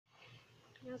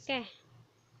Okay.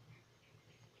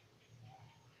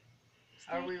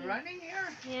 Are Start we now. running here?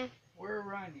 Yeah. We're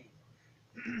running.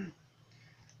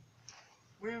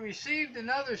 We received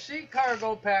another sea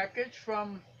cargo package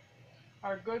from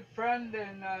our good friend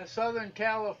in Southern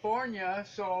California,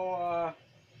 so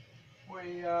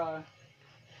we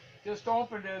just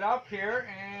opened it up here,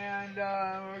 and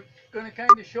we're going to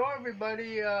kind of show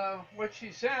everybody what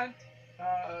she sent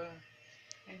uh,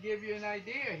 and give you an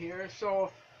idea here.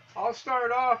 So I'll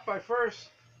start off by first,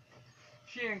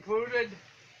 she included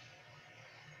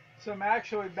some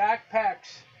actually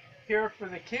backpacks here for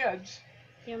the kids,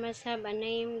 You must have a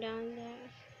name down there.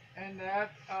 and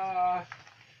that,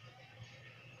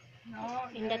 no,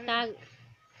 In the that is, tag.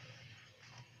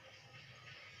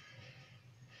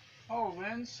 oh,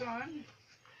 Lynn's son,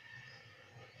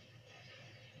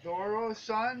 Doro's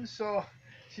son, so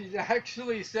she's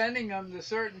actually sending them to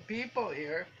certain people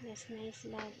here. That's nice,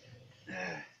 Dad.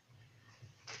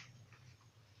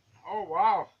 Oh,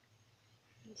 wow.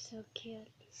 It's so cute.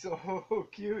 So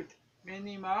cute.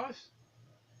 Minnie Mouse,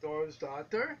 Dora's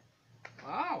daughter.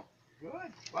 Wow,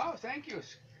 good. Wow, thank you.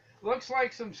 Looks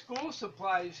like some school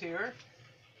supplies here.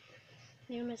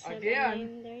 You must have a Again,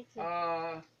 name there too.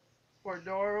 for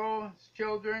Doro's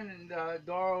children, and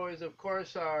Doro is, of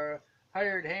course, our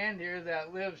hired hand here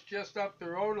that lives just up the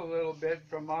road a little bit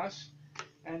from us,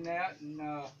 and that, and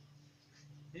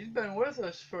he's been with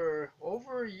us for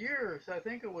over a year. I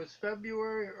think it was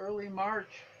February, early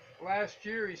March last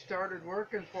year. He started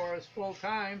working for us full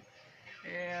time,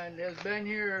 and has been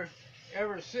here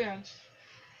ever since.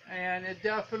 And it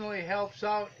definitely helps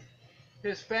out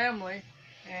his family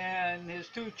and his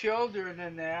two children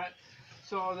in that,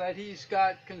 so that he's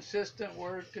got consistent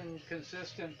work and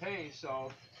consistent pay.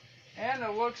 So, and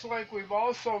it looks like we've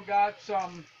also got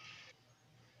some,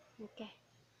 Okay.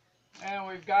 and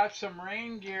we've got some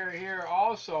rain gear here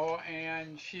also,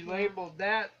 and she Wow. labeled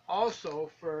that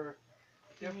also for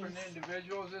different Nice.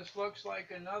 individuals. This looks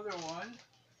like another one.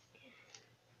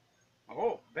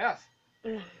 Oh, Beth.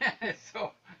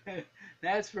 So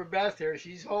that's for Beth here.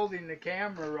 She's holding the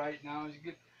camera right now.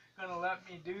 She's gonna let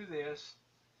me do this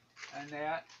and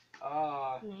that.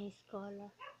 Nice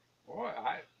color. Boy,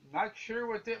 I'm not sure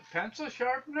what the pencil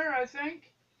sharpener. I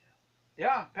think.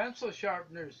 Yeah, pencil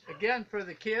sharpeners again for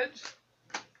the kids.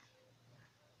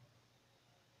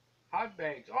 Hot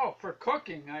bags. Oh, for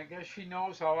cooking. I guess she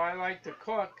knows how I like to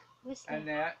cook What's that? and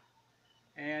that.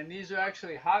 And these are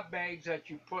actually hot bags that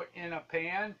you put in a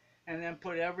pan and then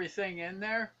put everything in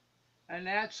there and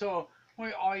that. So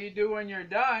all you do when you're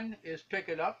done is pick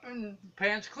it up and the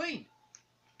pan's clean.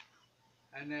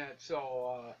 And that,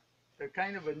 so they're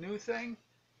kind of a new thing.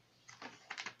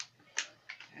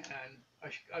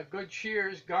 And a good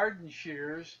shears, garden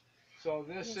shears. So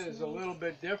this That's is a nice. little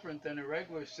bit different than a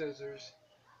regular scissors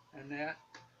and that.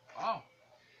 Oh,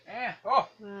 oh,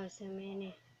 Wow, so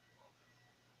many.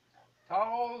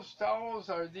 towels. Towels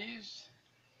are these.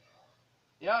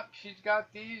 Yep, she's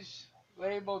got these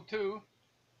labeled too.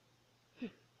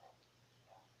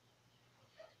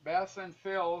 Beth and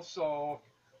Phil. So,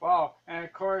 wow. And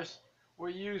of course,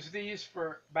 we use these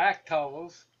for back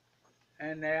towels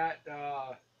and that.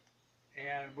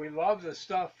 And we love the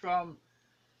stuff from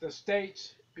the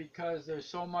States because they're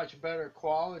so much better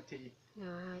quality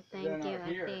Oh, than thank you, are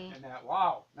here. Ate. And that,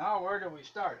 wow. Now, where do we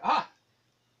start? Ah,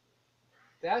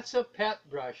 that's a pet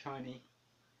brush, honey.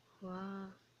 Wow.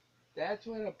 That's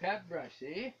what a pet brush,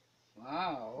 see?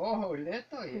 Wow. Oh,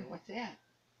 little here. What's that?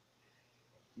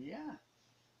 Yeah.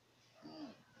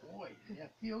 Oh, boy. Does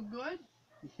that feel good?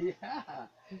 Yeah.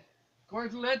 Of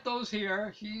course, Little's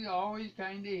here. She's always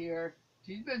kind of here.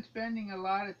 She's been spending a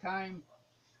lot of time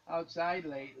outside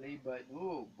lately, but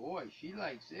oh boy, she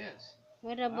likes this.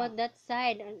 What Wow. about that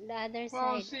side, on the other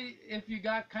Well, side? see, if you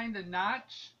got kind of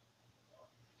knots,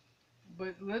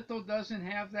 but Little doesn't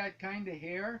have that kind of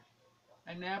hair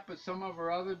and that, but some of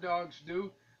our other dogs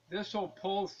do, this will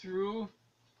pull through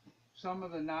some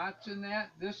of the knots in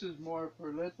that. This is more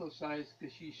for Little size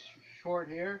because she's short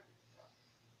hair.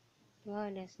 Wow,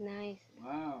 that's nice.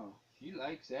 Wow, she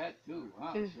likes that too.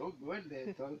 Wow, Mm. so good,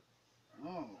 Little.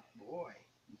 Oh boy.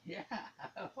 Yeah.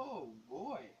 Oh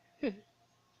boy.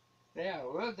 Yeah,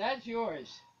 well, that's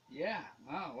yours. Yeah.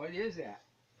 Wow, what is that?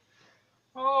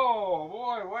 Oh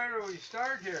boy, where do we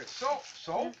start here? Soap,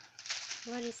 Look, soap,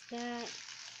 what is that?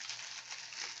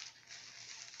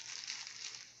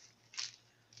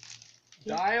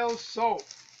 Yeah. Dial soap,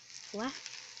 What?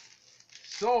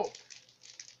 soap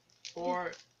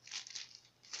for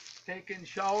taking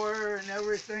shower and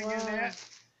everything in Wow, that.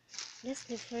 that's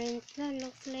different. That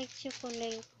looks like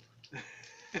chocolate.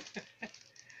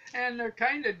 And they're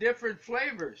kind of different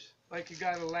flavors. Like you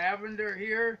got a lavender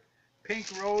here, pink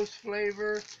rose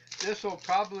flavor. This will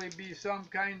probably be some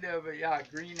kind of a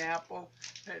green apple.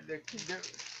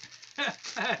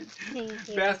 Thank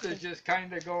you, Beth is ate. just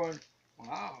kind of going,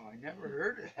 wow, I never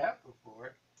heard of that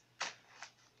before.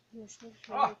 Let's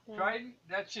Oh, different. Trident,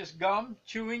 that's just gum,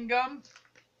 chewing gum.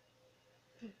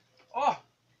 Oh,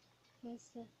 What's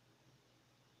that?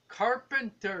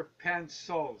 carpenter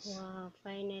pencils. Wow,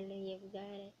 finally you've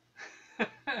got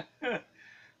it.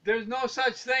 There's no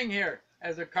such thing here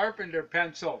as a carpenter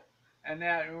pencil. And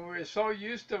that and we're so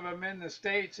used to them in the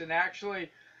States. And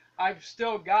actually, I've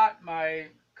still got my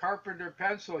carpenter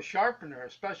pencil sharpener, a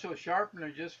special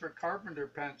sharpener just for carpenter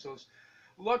pencils.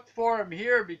 Looked for them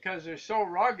here because they're so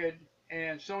rugged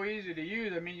and so easy to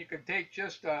use. I mean, you could take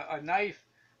just a knife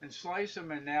and slice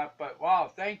them in that. But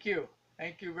wow, thank you.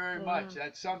 Thank you very Wow. much.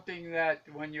 That's something that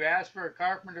when you ask for a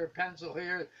carpenter pencil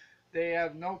here, they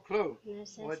have no clue No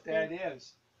such what thing. that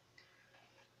is.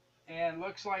 And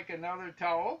looks like another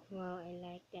towel. Wow, I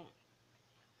like that.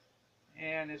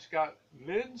 And it's got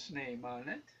Lynn's name on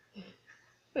it.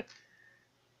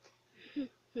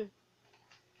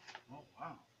 Oh,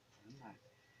 wow.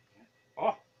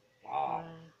 Oh, wow. Wow,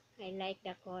 I like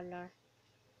the color.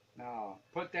 Now,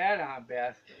 put that on,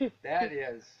 Beth. That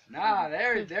is,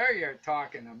 there you're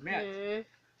talking a mint.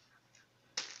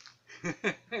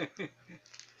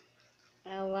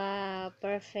 Oh, wow,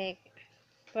 perfect.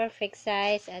 Perfect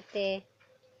size, ate.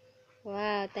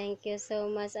 Wow, thank you so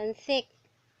much. And thick.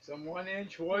 Some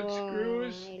 1-inch wood Wow,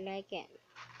 screws. I like it.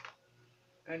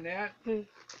 And that, Hmm.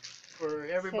 for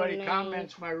everybody nice.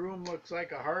 comments, my room looks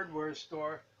like a hardware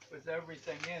store with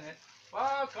everything in it.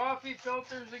 Wow, coffee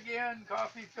filters again.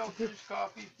 Coffee filters,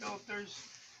 coffee filters.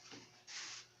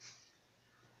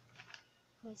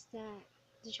 What's that?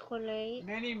 The chocolate?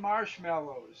 Mini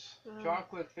marshmallows, Oh.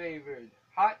 chocolate flavored.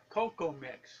 Hot cocoa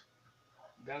mix.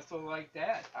 Beth will like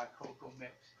that, hot cocoa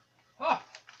mix. Oh,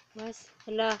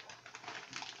 Hala.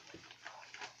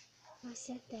 What's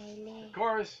that, Daile? of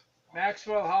course,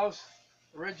 Maxwell House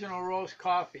original roast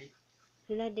coffee.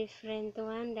 Hala, different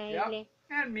one, Daile. Yep.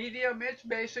 And medium, it's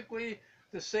basically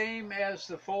the same as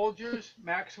the Folgers.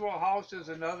 Maxwell House is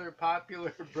another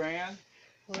popular brand.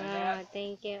 Wow,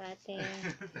 thank you, ate.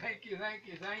 Thank you, thank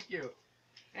you, thank you.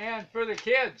 And for the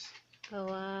kids, Oh,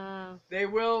 wow. they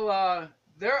will,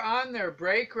 they're on their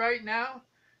break right now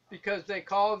because they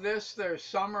call this their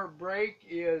summer break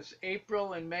is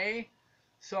April and May.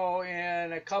 So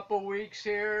in a couple weeks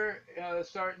here,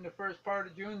 starting the first part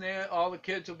of June, all the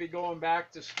kids will be going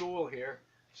back to school here.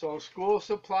 So school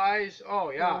supplies,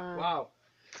 oh yeah, wow.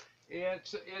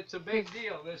 It's a big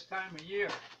deal this time of year.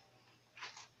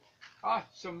 Ah,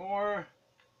 some more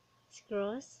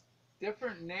Screws?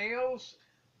 different nails.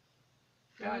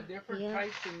 Yeah, Ah, different yeah.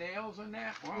 types of nails in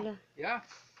that. Wow, Yeah. yeah.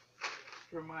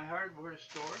 For my hardware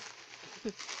store.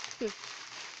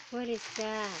 What is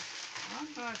that? I'm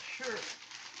not sure.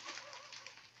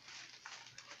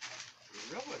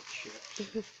 Gorilla chips.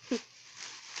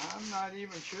 I'm not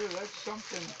even sure. That's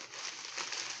something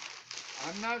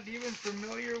I'm not even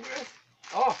familiar with.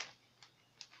 Oh.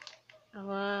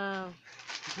 Wow.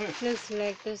 Looks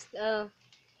like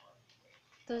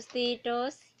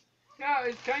Tostitos. Yeah,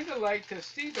 it's kind of like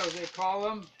Tostitos. They call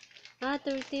them Ah,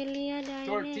 tortilla, Daile.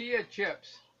 tortilla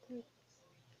chips.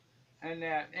 And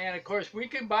of course we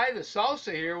can buy the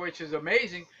salsa here, which is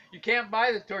amazing. You can't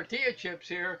buy the tortilla chips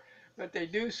here, but they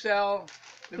do sell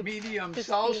the medium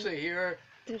salsa here,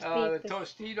 the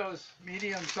Tostitos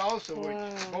medium salsa, which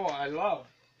I love.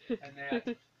 And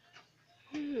that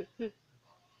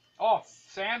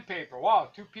sandpaper. Wow,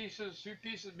 two pieces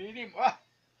medium. Wow.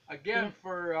 Again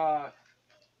for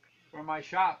my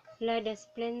shop. There's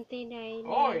plenty, Daile.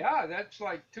 Oh yeah, that's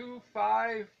like 2,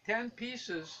 5, 10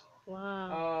 pieces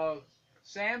Wow. of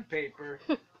sandpaper.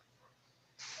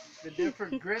 The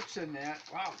different grits in that.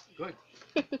 Wow, good.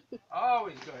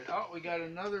 Always good. Oh, we got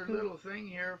another little thing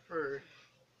here for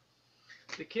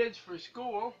the kids for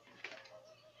school.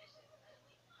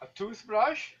 A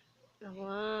toothbrush.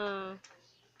 Wow.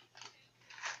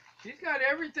 He's got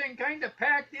everything kind of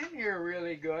packed in here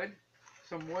really good.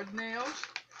 Some wood nails.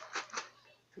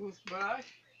 Toothbrush.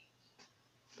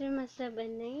 There must have a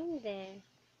name there.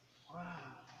 Wow.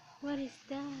 What is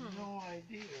that? No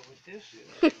idea what this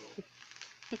is.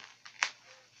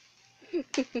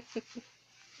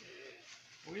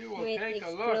 We will Wait, take a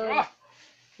explode. look.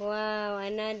 Oh! Wow,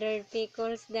 another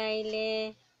pickles,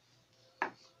 Daile.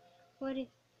 What is...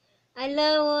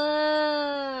 Hello,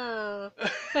 wow.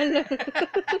 Hello.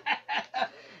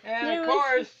 And There of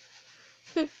was...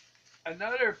 course,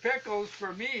 another pickles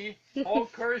for me, whole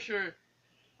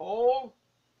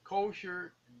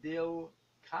kosher dill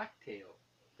cocktail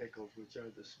pickles, which are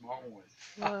the small ones.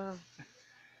 Wow.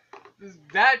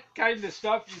 That kind of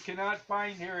stuff you cannot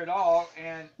find here at all,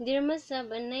 and There must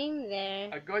have a name there.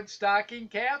 a good stocking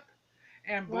cap.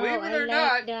 And Wow, believe it I or like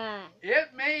not, that.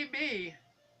 it may be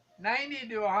 90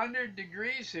 to 100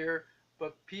 degrees here,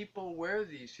 but people wear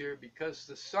these here because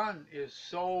the sun is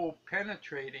so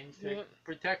penetrating to Yeah.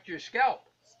 protect your scalp.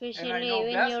 And I Especially know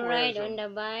when Beth you wears ride on them.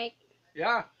 the bike.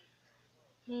 Yeah,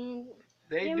 And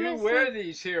they there do must wear have...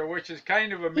 these here, which is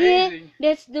kind of Yeah, amazing.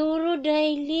 that's Duro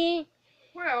Daily.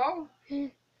 Well,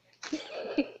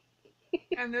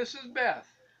 and this is Beth.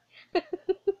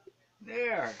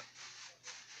 There.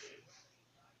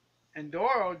 And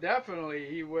Doro, definitely,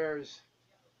 he wears,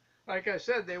 like I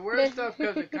said, they wear That's stuff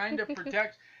because it kind of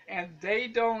protects, and they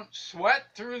don't sweat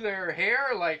through their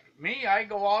hair like me. I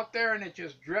go out there and it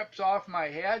just drips off my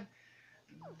head.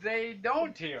 They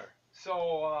don't here.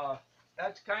 So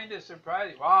that's kind of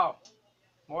surprising. Wow,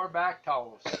 more back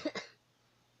towels.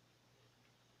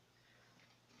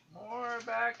 More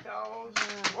back towels.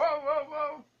 Whoa, whoa,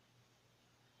 whoa.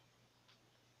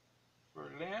 For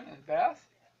Lynn and Beth.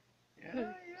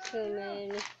 Yeah, so yeah,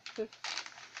 many. yeah.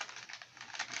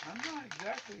 I'm not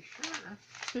exactly sure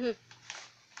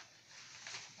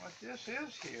what this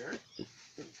is here.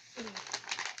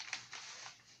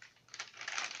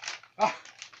 Ah,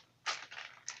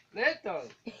 Little.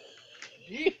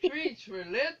 Deep treats for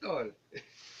Little.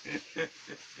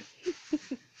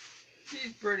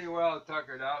 She's pretty well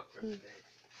tuckered out for the day.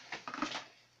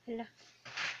 Hello.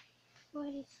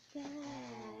 What is that?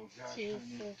 Oh gosh, Jesus.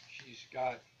 honey, she's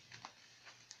got.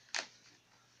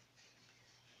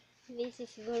 This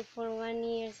is good for 1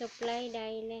 year supply,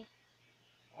 Daily.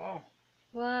 Oh,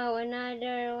 Wow,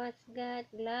 another, what's that?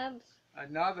 Gloves?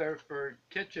 another for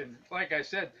kitchen. Like I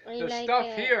said, I the like stuff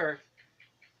it. here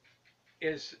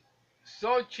is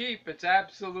so cheap. It's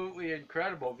absolutely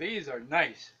incredible. These are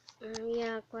nice.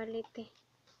 Yeah, quality.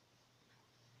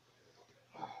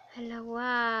 Hello,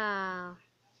 wow.